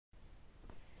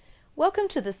Welcome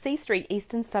to the C3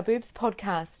 Eastern Suburbs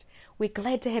podcast. We're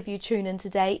glad to have you tune in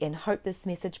today and hope this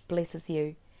message blesses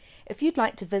you. If you'd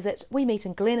like to visit, we meet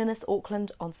in Glen Innes,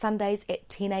 Auckland on Sundays at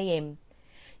 10 a.m.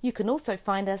 You can also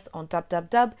find us on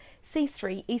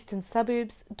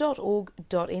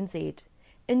www.c3easternsuburbs.org.nz.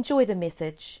 Enjoy the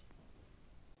message.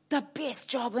 The best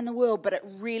job in the world, but it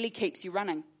really keeps you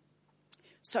running.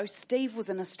 So Steve was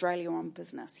in Australia on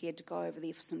business. He had to go over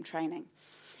there for some training.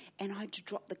 And I had to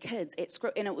drop the kids at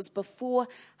school. And it was before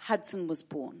Hudson was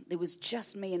born. There was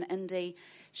just me and Indy.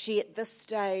 She, at this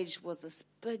stage, was this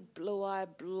big,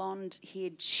 blue-eyed,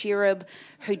 blonde-haired cherub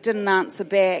who didn't answer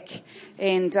back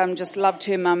and just loved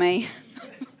her mummy.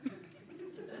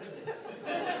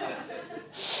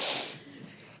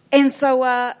 And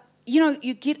so,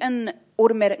 you get in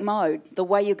automatic mode, the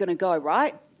way you're going to go,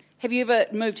 right? Have you ever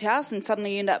moved house and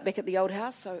suddenly you end up back at the old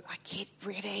house? So I get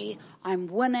ready, I'm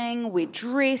winning, we're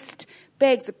dressed,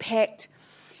 bags are packed,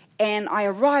 and I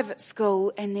arrive at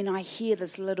school and then I hear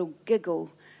this little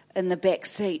giggle in the back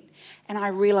seat and I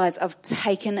realise I've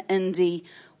taken Indy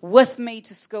with me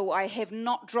to school. I have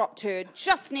not dropped her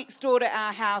just next door to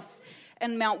our house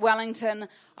in Mount Wellington.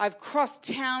 I've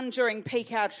crossed town during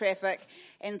peak hour traffic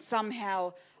and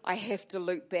somehow I have to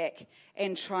loop back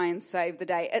and try and save the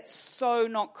day. It's so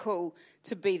not cool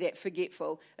to be that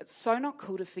forgetful. It's so not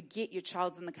cool to forget your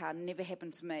child's in the car. Never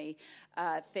happened to me,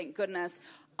 thank goodness.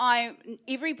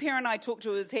 Every parent I talk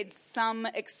to has had some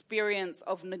experience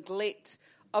of neglect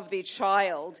of their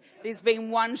child. There's been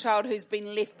one child who's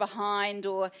been left behind,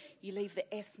 or you leave the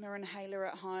asthma inhaler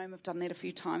at home. I've done that a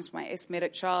few times for my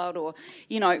asthmatic child, or,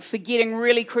 forgetting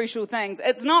really crucial things.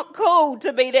 It's not cool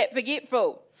to be that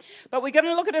forgetful. But we're going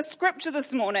to look at a scripture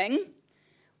this morning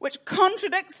which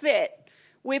contradicts that,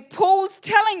 where Paul's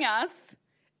telling us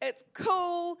it's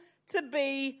cool to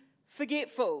be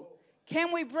forgetful.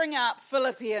 Can we bring up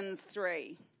Philippians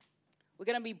 3? We're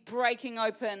going to be breaking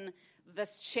open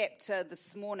this chapter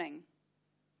this morning.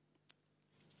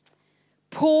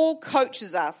 Paul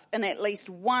coaches us in at least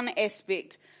one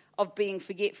aspect of being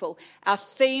forgetful. Our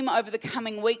theme over the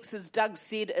coming weeks, as Doug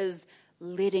said, is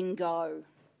letting go.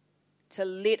 To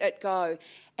let it go.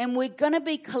 And we're going to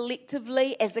be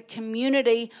collectively, as a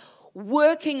community,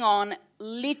 working on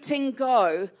letting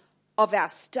go of our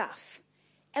stuff.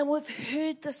 And we've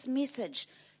heard this message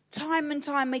time and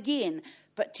time again.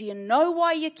 But do you know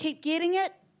why you keep getting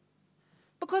it?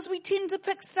 Because we tend to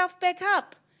pick stuff back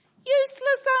up.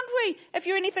 Useless, aren't we? If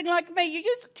you're anything like me, you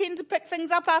tend to pick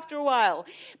things up after a while.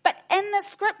 But in the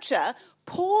scripture,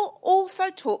 Paul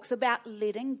also talks about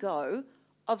letting go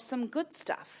of some good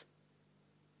stuff.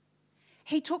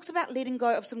 He talks about letting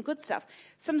go of some good stuff.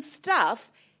 Some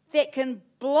stuff that can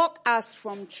block us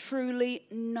from truly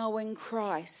knowing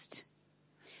Christ.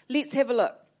 Let's have a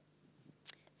look.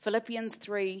 Philippians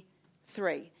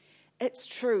 3:3. It's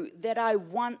true that I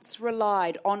once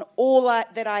relied on all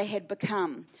that I had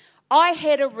become. I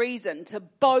had a reason to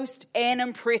boast and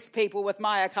impress people with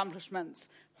my accomplishments,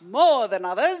 more than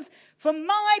others, for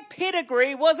my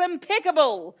pedigree was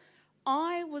impeccable.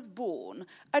 I was born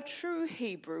a true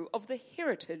Hebrew of the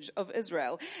heritage of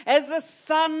Israel, as the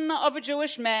son of a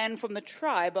Jewish man from the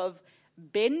tribe of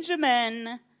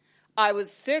Benjamin. I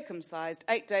was circumcised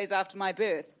 8 days after my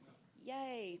birth.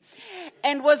 Yay.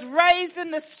 And was raised in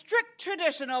the strict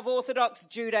tradition of Orthodox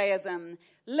Judaism,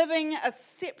 living a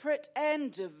separate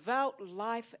and devout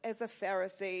life as a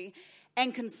Pharisee.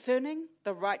 And concerning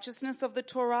the righteousness of the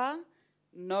Torah,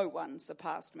 no one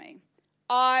surpassed me.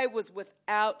 I was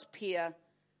without peer.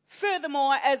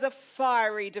 Furthermore, as a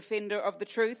fiery defender of the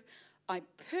truth, I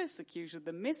persecuted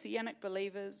the Messianic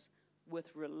believers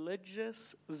with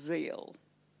religious zeal.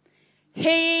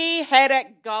 He had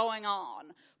it going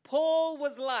on. Paul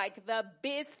was like the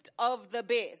best of the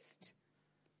best.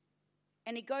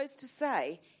 And he goes to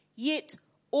say, yet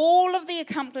all of the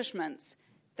accomplishments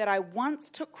that I once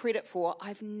took credit for,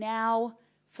 I've now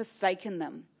forsaken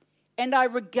them. And I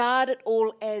regard it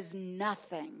all as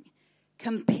nothing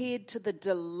compared to the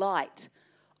delight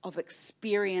of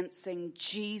experiencing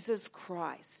Jesus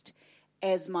Christ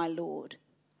as my Lord.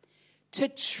 To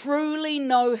truly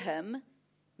know him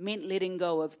meant letting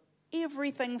go of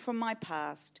everything from my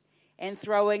past and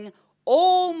throwing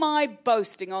all my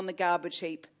boasting on the garbage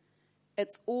heap.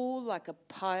 It's all like a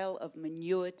pile of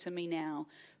manure to me now,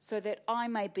 so that I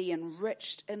may be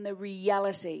enriched in the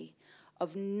reality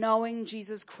of knowing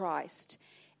Jesus Christ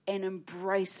and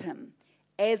embrace him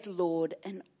as Lord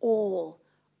in all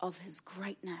of his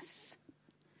greatness.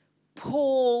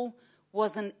 Paul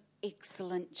was an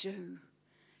excellent Jew.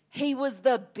 He was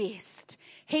the best.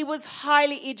 He was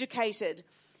highly educated.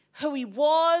 Who he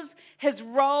was, his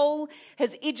role,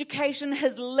 his education,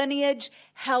 his lineage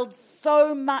held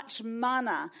so much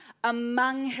mana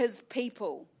among his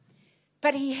people.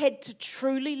 But he had to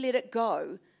truly let it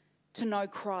go to know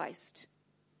Christ.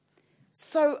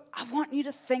 So I want you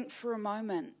to think for a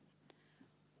moment.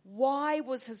 Why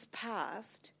was his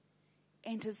past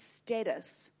and his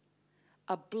status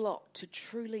a block to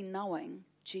truly knowing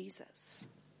Jesus?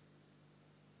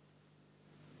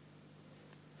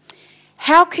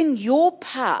 How can your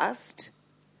past,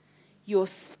 your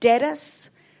status,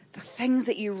 the things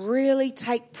that you really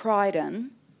take pride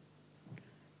in,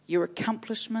 your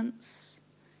accomplishments,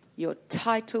 your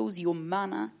titles, your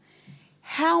mana,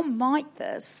 how might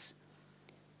this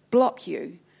block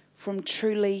you from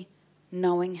truly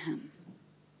knowing him?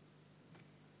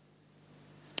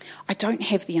 I don't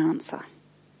have the answer.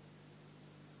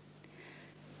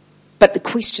 But the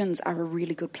questions are a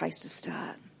really good place to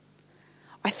start.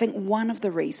 I think one of the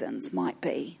reasons might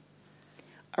be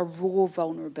a raw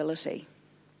vulnerability,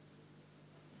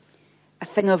 a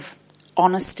thing of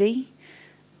honesty,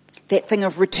 that thing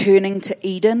of returning to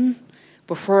Eden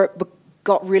before it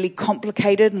got really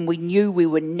complicated and we knew we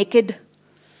were naked,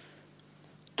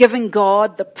 giving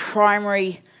God the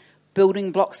primary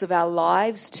building blocks of our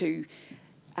lives to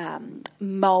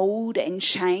mould and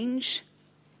change.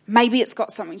 Maybe it's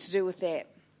got something to do with that.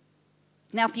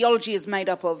 Now, theology is made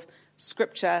up of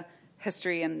scripture,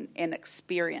 history, and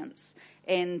experience.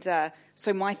 And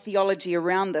so my theology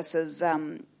around this is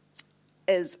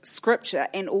scripture,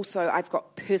 and also I've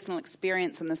got personal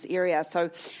experience in this area. So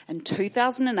in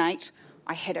 2008,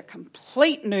 I had a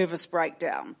complete nervous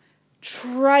breakdown,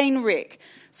 train wreck.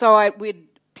 So we'd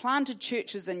planted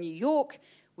churches in New York,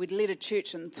 we'd led a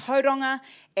church in Tauranga,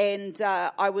 and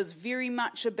I was very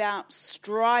much about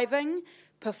striving,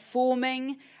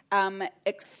 performing,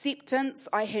 acceptance.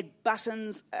 I had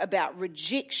buttons about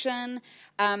rejection,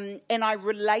 and I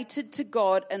related to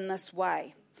God in this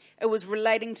way. It was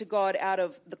relating to God out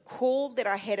of the call that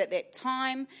I had at that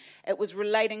time. It was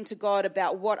relating to God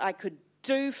about what I could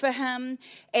do for him,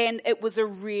 and it was a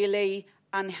really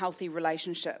unhealthy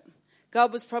relationship.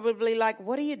 God was probably like,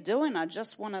 what are you doing? I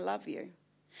just want to love you.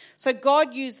 So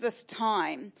God used this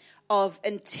time of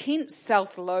intense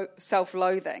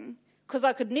self-loathing, because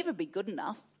I could never be good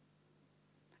enough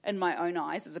in my own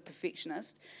eyes as a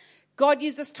perfectionist. God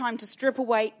used this time to strip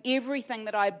away everything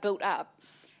that I built up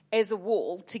as a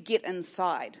wall to get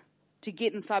inside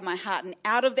my heart. And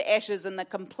out of the ashes and the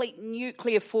complete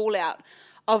nuclear fallout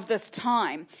of this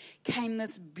time came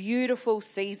this beautiful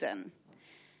season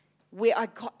where I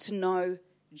got to know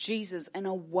Jesus in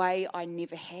a way I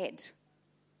never had.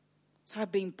 So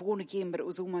I'd been born again, but it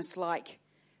was almost like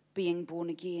being born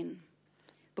again.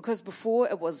 Because before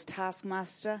it was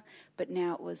taskmaster, but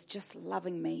now it was just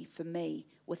loving me for me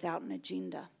without an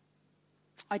agenda.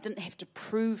 I didn't have to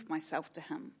prove myself to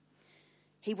him.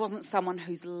 He wasn't someone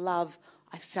whose love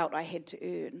I felt I had to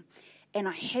earn. And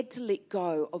I had to let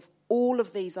go of all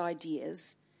of these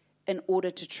ideas in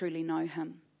order to truly know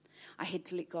him. I had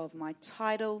to let go of my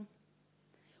title,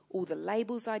 all the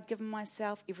labels I'd given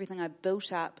myself, everything I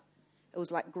built up. It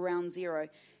was like ground zero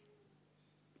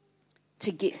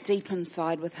to get deep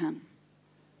inside with him.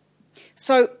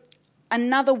 So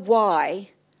another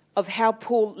why of how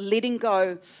Paul letting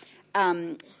go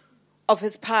of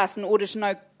his past in order to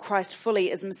know Christ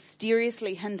fully is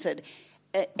mysteriously hinted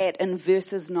at in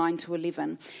verses 9 to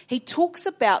 11. He talks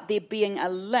about there being a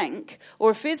link,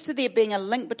 or refers to there being a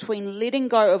link between letting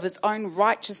go of his own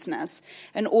righteousness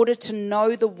in order to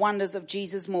know the wonders of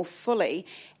Jesus more fully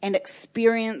and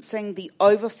experiencing the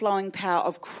overflowing power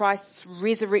of Christ's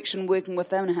resurrection working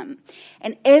within him.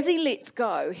 And as he lets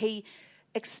go, he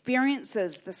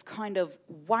experiences this kind of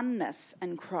oneness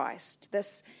in Christ,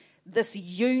 this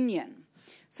union.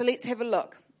 So let's have a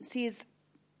look. It says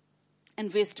in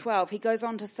verse 12, he goes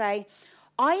on to say,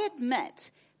 I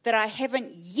admit that I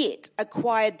haven't yet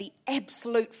acquired the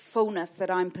absolute fullness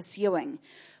that I'm pursuing,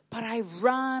 but I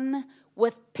run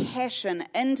with passion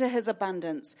into his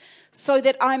abundance so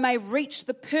that I may reach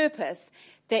the purpose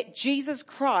that Jesus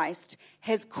Christ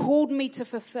has called me to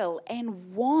fulfill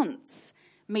and wants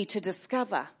me to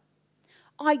discover.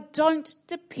 I don't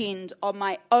depend on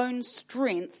my own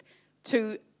strength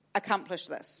to accomplish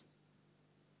this.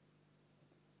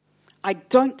 I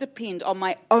don't depend on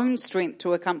my own strength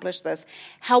to accomplish this.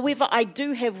 However, I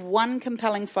do have one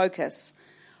compelling focus.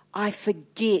 I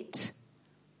forget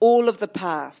all of the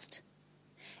past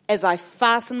as I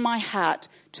fasten my heart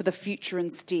to the future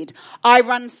instead. I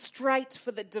run straight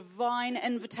for the divine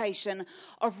invitation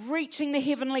of reaching the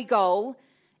heavenly goal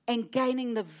and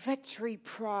gaining the victory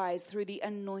prize through the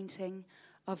anointing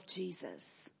of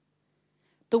Jesus.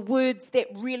 The words that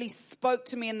really spoke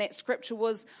to me in that scripture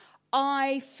was,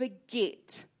 I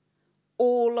forget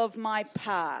all of my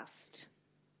past.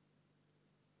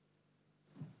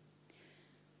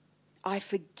 I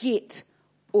forget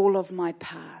all of my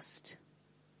past.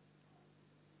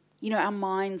 You know, our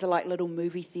minds are like little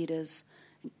movie theatres.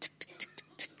 Tick, tick, tick,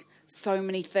 tick, tick. So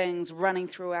many things running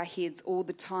through our heads all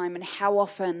the time. And how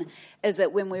often is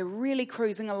it when we're really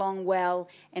cruising along well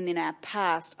and then our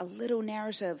past, a little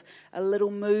narrative, a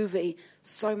little movie,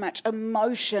 so much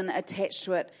emotion attached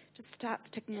to it, just starts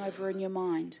ticking over in your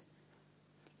mind.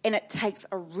 And it takes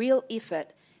a real effort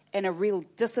and a real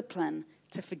discipline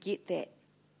to forget that.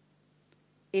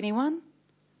 Anyone?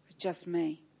 Just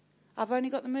me. I've only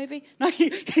got the movie? No,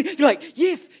 you're like,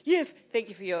 yes. Thank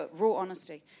you for your raw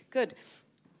honesty. Good.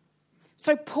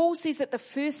 So Paul says that the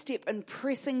first step in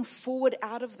pressing forward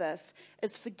out of this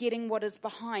is forgetting what is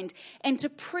behind. And to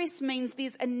press means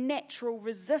there's a natural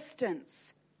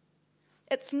resistance.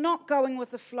 It's not going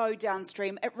with the flow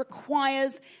downstream. It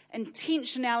requires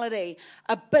intentionality,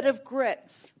 a bit of grit,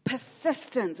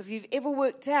 persistence. If you've ever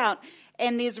worked out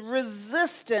and there's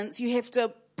resistance, you have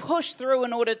to push through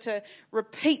in order to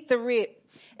repeat the rep.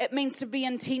 It means to be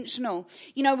intentional.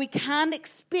 You know, we can't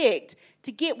expect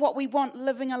to get what we want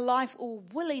living a life all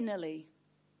willy-nilly.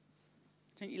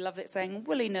 Don't you love that saying,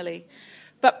 willy-nilly?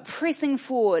 But pressing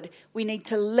forward, we need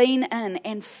to lean in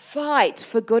and fight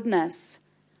for goodness.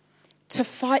 To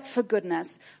fight for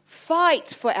goodness. Fight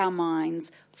for our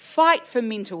minds. Fight for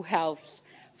mental health.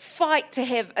 Fight to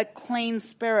have a clean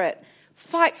spirit.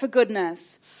 Fight for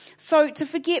goodness. So to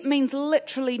forget means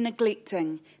literally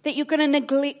neglecting, that you're going to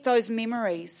neglect those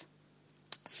memories.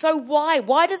 So why?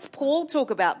 Why does Paul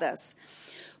talk about this?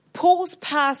 Paul's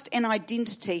past and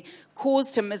identity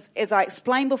caused him, as I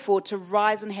explained before, to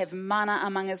rise and have mana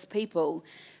among his people.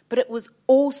 But it was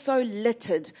also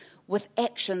littered with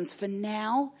actions for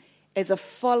now. As a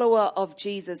follower of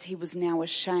Jesus, he was now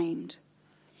ashamed.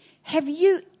 Have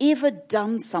you ever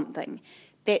done something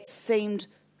that seemed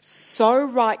so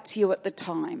right to you at the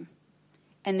time,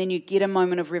 and then you get a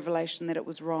moment of revelation that it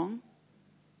was wrong?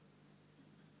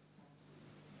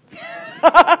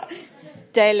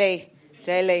 Daily.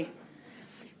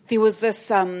 There was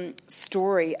this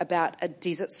story about a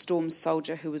Desert Storm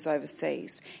soldier who was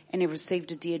overseas, and he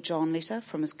received a Dear John letter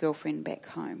from his girlfriend back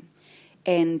home,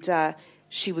 and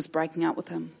she was breaking up with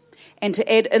him. And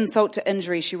to add insult to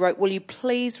injury, she wrote, "Will you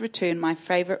please return my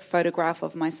favourite photograph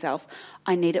of myself?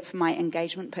 I need it for my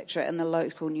engagement picture in the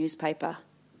local newspaper."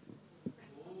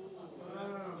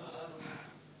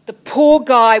 The poor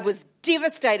guy was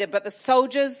devastated, but the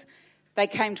soldiers, they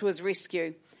came to his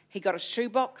rescue. He got a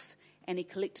shoebox and he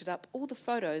collected up all the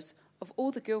photos of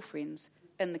all the girlfriends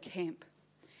in the camp.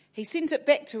 He sent it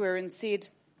back to her and said,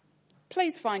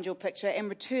 "Please find your picture and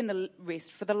return the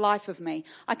rest. For the life of me,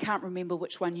 I can't remember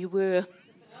which one you were."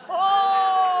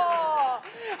 Oh,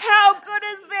 how good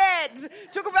is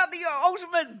that? Talk about the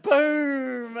ultimate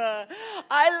boom.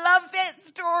 I love that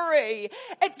story.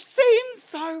 It seems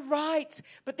so right.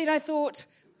 But then I thought,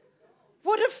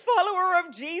 would a follower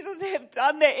of Jesus have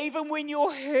done that even when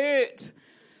you're hurt?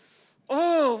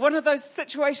 Oh, one of those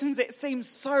situations that seems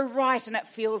so right and it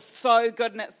feels so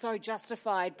good and it's so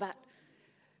justified, but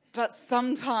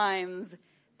sometimes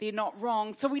they're not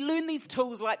wrong. So we learn these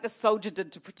tools like the soldier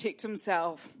did to protect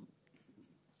himself.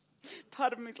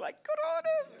 Part of me is like, good on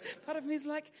him. Part of me is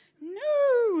like,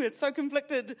 no, it's so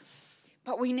conflicted.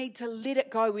 But we need to let it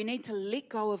go. We need to let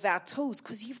go of our tools,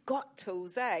 because you've got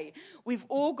tools, eh? We've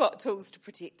all got tools to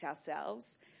protect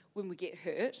ourselves when we get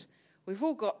hurt. We've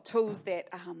all got tools that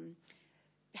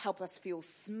help us feel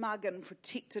smug and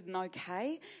protected and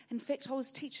okay. In fact, I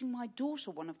was teaching my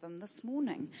daughter one of them this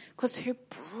morning because her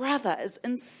brother is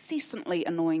incessantly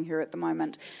annoying her at the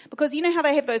moment. Because you know how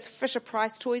they have those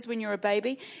Fisher-Price toys when you're a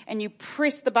baby and you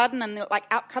press the button and like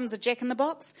out comes a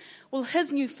jack-in-the-box? Well,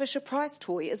 his new Fisher-Price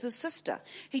toy is his sister.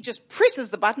 He just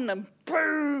presses the button and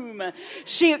boom,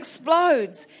 she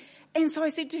explodes. And so I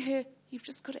said to her, "You've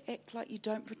just got to act like you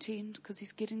don't pretend, because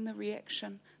he's getting the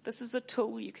reaction. This is a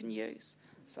tool you can use."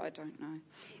 So I don't know.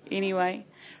 Anyway,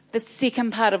 the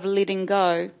second part of letting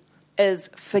go is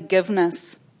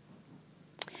forgiveness.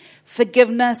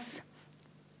 Forgiveness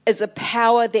is a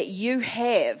power that you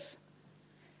have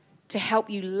to help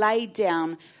you lay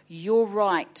down your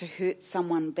right to hurt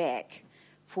someone back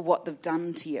for what they've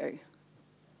done to you.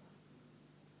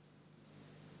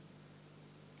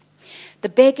 The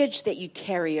baggage that you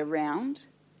carry around,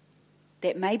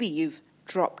 that maybe you've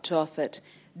dropped off at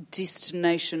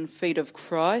destination feet of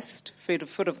Christ,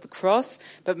 foot of the cross,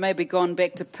 but maybe gone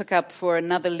back to pick up for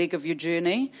another leg of your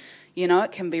journey. You know,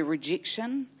 it can be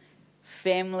rejection,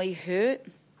 family hurt,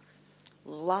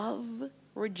 love,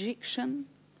 rejection,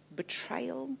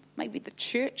 betrayal. Maybe the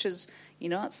church is,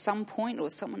 at some point, or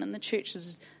someone in the church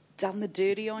has done the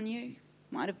dirty on you.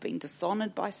 Might have been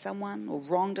dishonoured by someone or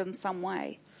wronged in some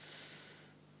way.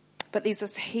 But there's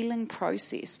this healing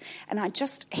process. And I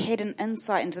just had an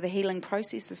insight into the healing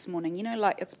process this morning.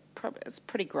 It's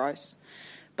pretty gross.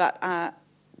 But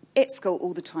at school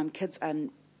all the time, kids are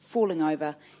falling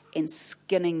over and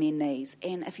skinning their knees.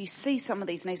 And if you see some of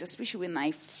these knees, especially when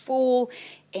they fall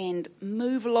and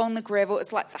move along the gravel,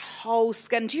 it's like the whole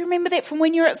skin. Do you remember that from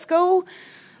when you were at school?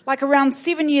 Like around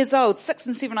 7 years old, 6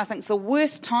 and 7, I think, is the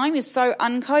worst time. You're so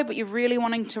unco, but you're really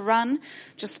wanting to run.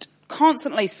 Just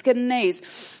constantly skin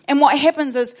knees. And what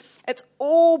happens is it's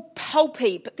all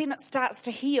pulpy, but then it starts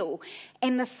to heal.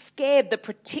 And the scab, the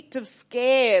protective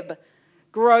scab,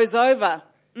 grows over.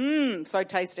 So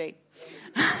tasty.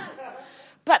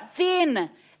 But then,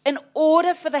 in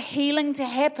order for the healing to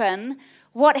happen,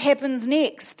 what happens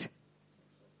next?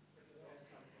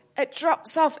 It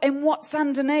drops off, and what's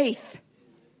underneath?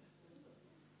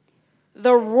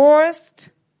 The rawest,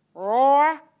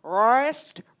 it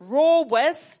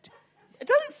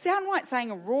doesn't sound right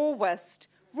saying rawest,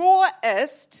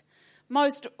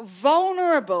 most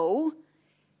vulnerable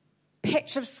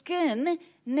patch of skin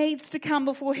needs to come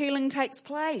before healing takes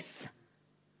place.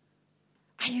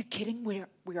 Are you kidding where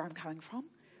I'm coming from?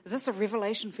 Is this a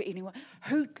revelation for anyone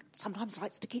who sometimes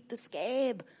likes to keep the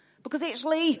scab? Because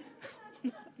actually,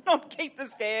 not keep the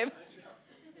scab.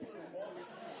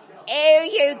 Oh,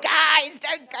 you guys,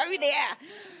 don't go there.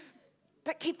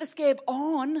 But keep the scab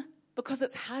on, because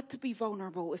it's hard to be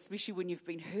vulnerable, especially when you've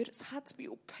been hurt. It's hard to be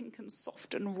all pink and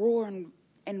soft and raw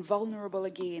and vulnerable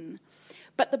again.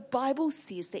 But the Bible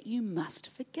says that you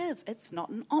must forgive. It's not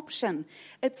an option.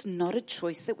 It's not a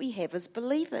choice that we have as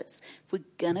believers. If we're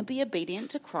going to be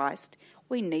obedient to Christ,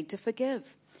 we need to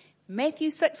forgive. Matthew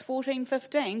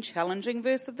 6:14-15, challenging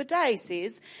verse of the day,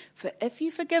 says, "For if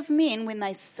you forgive men when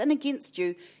they sin against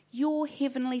you, your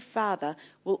heavenly Father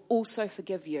will also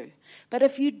forgive you. But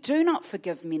if you do not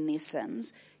forgive men their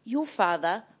sins, your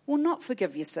Father will not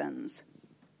forgive your sins."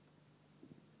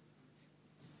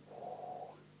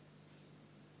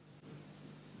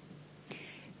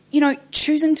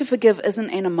 Choosing to forgive isn't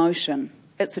an emotion,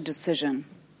 it's a decision.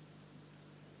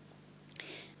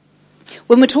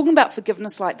 When we're talking about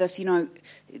forgiveness like this,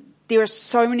 there are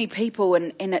so many people,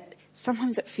 and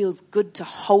sometimes it feels good to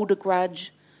hold a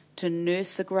grudge, to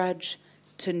nurse a grudge,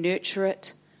 to nurture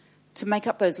it, to make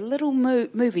up those little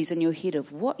movies in your head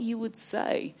of what you would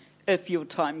say if your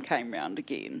time came round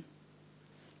again.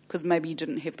 Because maybe you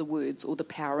didn't have the words or the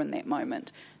power in that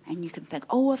moment. And you can think,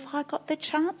 if I got the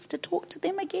chance to talk to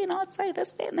them again, I'd say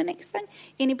this, that, and the next thing.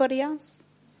 Anybody else?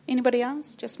 Anybody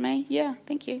else? Just me? Yeah,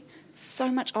 thank you.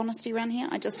 So much honesty around here.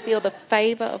 I just feel the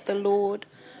favour of the Lord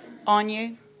on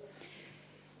you.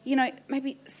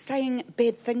 Maybe saying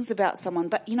bad things about someone,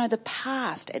 but the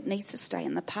past, it needs to stay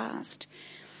in the past.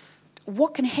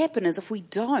 What can happen is if we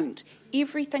don't,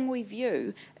 everything we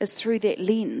view is through that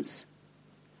lens.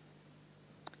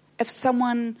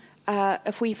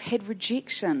 If we've had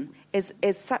rejection, as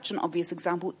such an obvious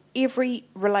example, every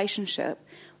relationship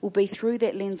will be through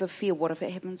that lens of fear. What if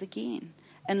it happens again?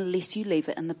 Unless you leave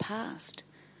it in the past.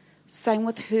 Same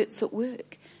with hurts at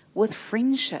work, with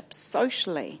friendships,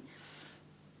 socially.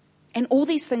 And all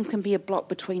these things can be a block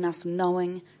between us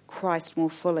knowing Christ more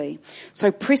fully.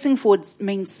 So pressing forward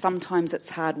means sometimes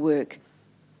it's hard work.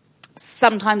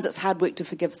 Sometimes it's hard work to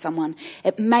forgive someone.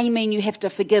 It may mean you have to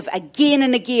forgive again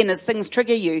and again as things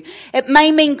trigger you. It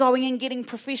may mean going and getting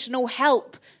professional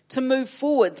help to move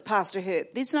forwards past a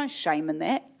hurt. There's no shame in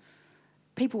that.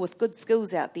 People with good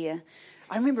skills out there.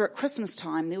 I remember at Christmas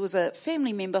time, there was a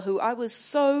family member who I was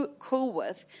so cool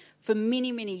with for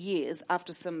many, many years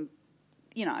after some,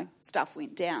 stuff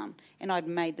went down, and I'd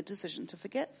made the decision to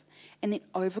forgive. And then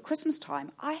over Christmas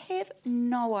time, I have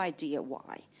no idea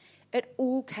why, it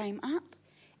all came up,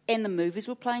 and the movies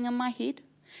were playing in my head,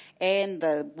 and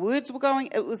the words were going.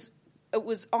 It was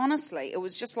honestly, it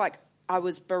was just like I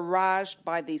was barraged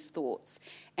by these thoughts,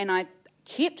 and I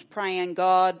kept praying,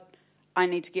 God, I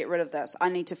need to get rid of this. I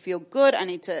need to feel good.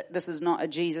 This is not a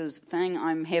Jesus thing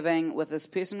I'm having with this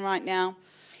person right now.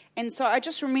 And so I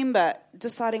just remember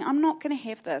deciding, I'm not going to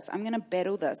have this. I'm going to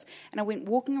battle this. And I went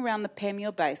walking around the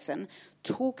Pamier Basin,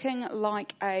 talking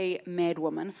like a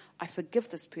madwoman. I forgive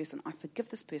this person. I forgive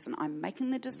this person. I'm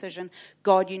making the decision.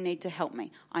 God, you need to help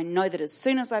me. I know that as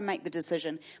soon as I make the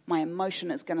decision, my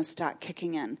emotion is going to start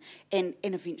kicking in. And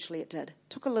eventually it did. It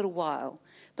took a little while.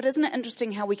 But isn't it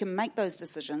interesting how we can make those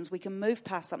decisions? We can move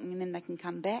past something and then they can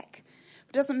come back.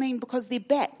 It doesn't mean because they're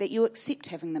back that you accept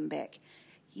having them back.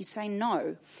 You say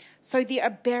no. So there are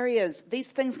barriers.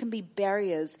 These things can be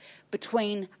barriers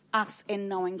between us and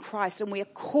knowing Christ. And we are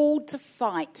called to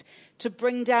fight to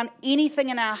bring down anything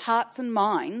in our hearts and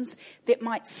minds that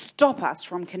might stop us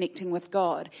from connecting with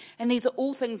God. And these are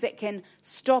all things that can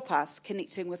stop us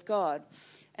connecting with God.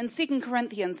 In 2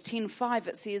 Corinthians 10:5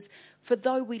 it says, "For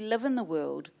though we live in the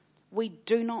world, we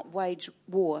do not wage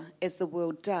war as the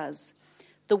world does.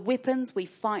 The weapons we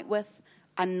fight with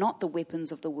are not the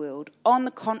weapons of the world. On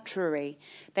the contrary,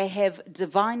 they have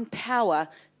divine power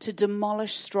to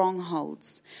demolish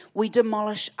strongholds. We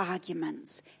demolish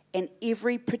arguments and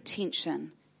every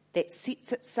pretension that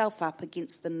sets itself up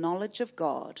against the knowledge of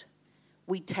God.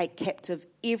 We take captive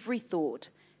every thought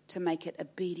to make it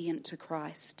obedient to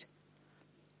Christ."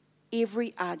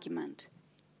 Every argument,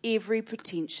 every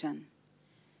pretension.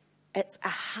 It's a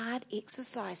hard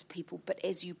exercise, people, but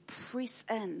as you press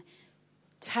in,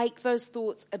 take those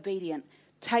thoughts obedient,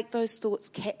 take those thoughts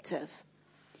captive,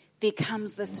 there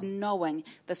comes this knowing,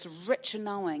 this rich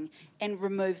knowing, and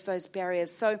removes those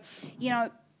barriers. So,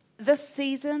 this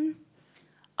season,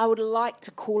 I would like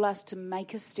to call us to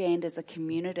make a stand as a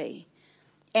community.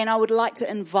 And I would like to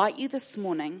invite you this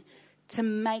morning to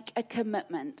make a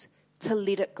commitment to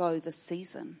let it go this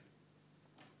season.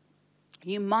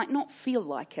 You might not feel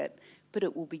like it, but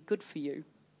it will be good for you.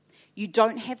 You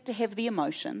don't have to have the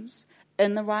emotions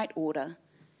in the right order,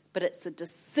 but it's a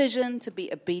decision to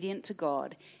be obedient to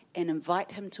God and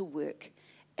invite Him to work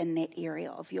in that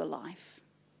area of your life.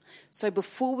 So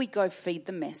before we go feed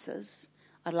the masses,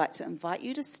 I'd like to invite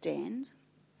you to stand,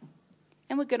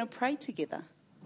 and we're going to pray together.